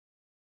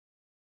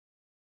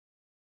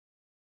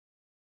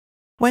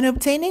When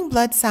obtaining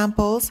blood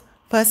samples,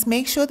 first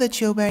make sure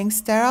that you're wearing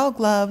sterile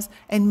gloves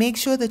and make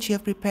sure that you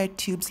have prepared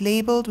tubes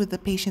labeled with the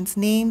patient's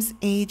names,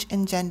 age,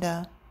 and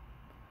gender.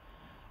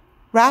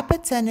 Wrap a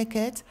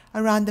tourniquet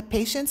around the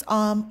patient's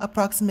arm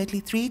approximately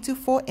 3 to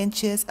 4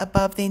 inches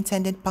above the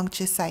intended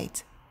puncture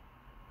site.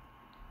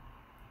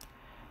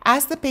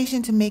 Ask the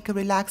patient to make a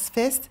relaxed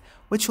fist,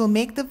 which will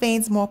make the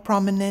veins more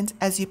prominent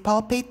as you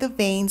palpate the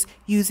veins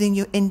using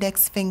your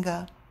index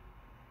finger.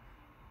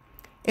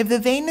 If the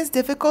vein is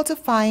difficult to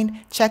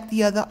find, check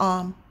the other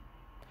arm.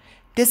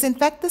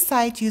 Disinfect the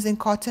site using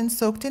cotton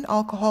soaked in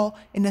alcohol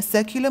in a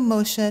circular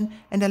motion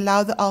and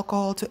allow the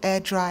alcohol to air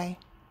dry.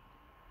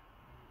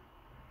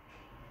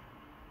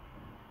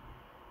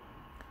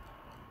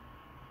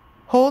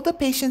 Hold the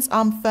patient's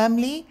arm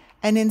firmly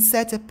and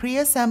insert a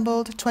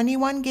pre-assembled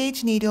 21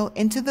 gauge needle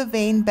into the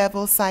vein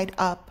bevel side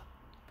up.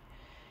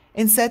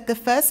 Insert the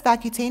first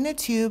vacutainer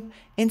tube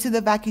into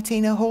the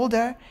vacutainer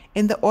holder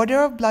in the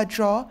order of blood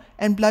draw,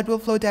 and blood will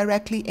flow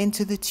directly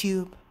into the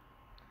tube.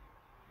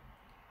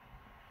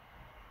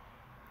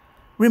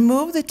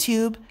 Remove the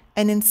tube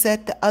and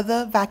insert the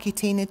other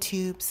vacutainer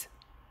tubes.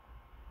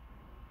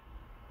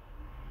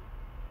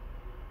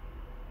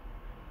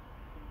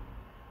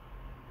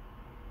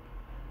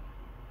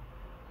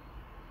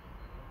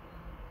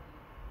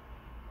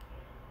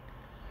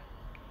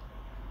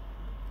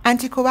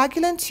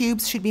 Anticoagulant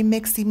tubes should be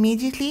mixed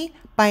immediately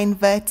by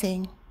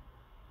inverting.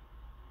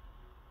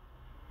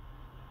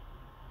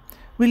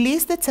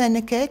 Release the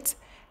tourniquet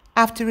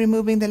after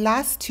removing the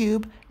last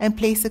tube and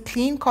place a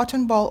clean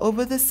cotton ball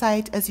over the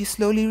site as you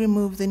slowly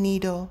remove the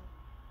needle.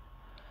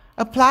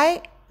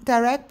 Apply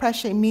direct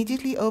pressure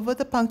immediately over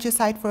the puncture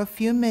site for a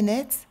few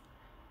minutes.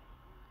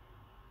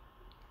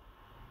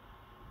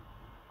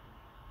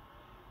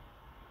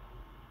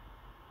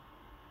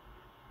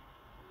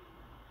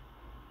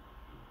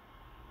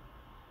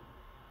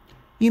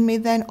 You may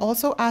then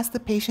also ask the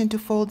patient to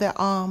fold their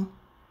arm.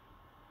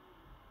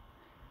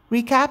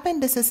 Recap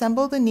and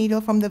disassemble the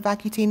needle from the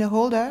vacutainer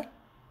holder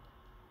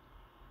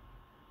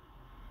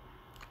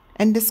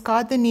and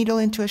discard the needle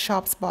into a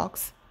sharps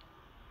box.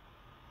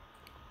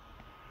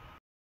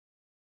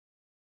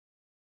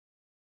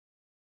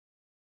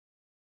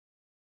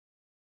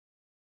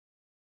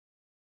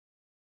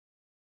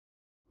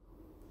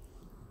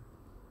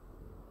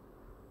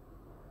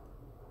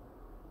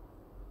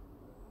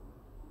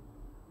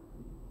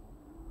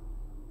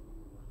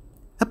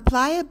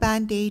 Apply a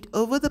Band-Aid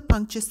over the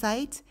puncture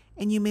site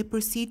and you may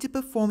proceed to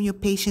perform your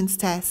patient's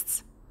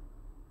tests.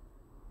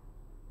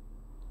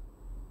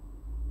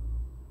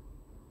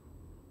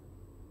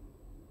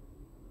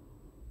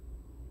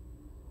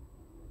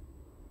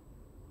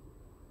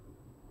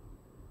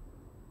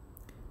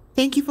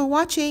 Thank you for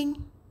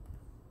watching.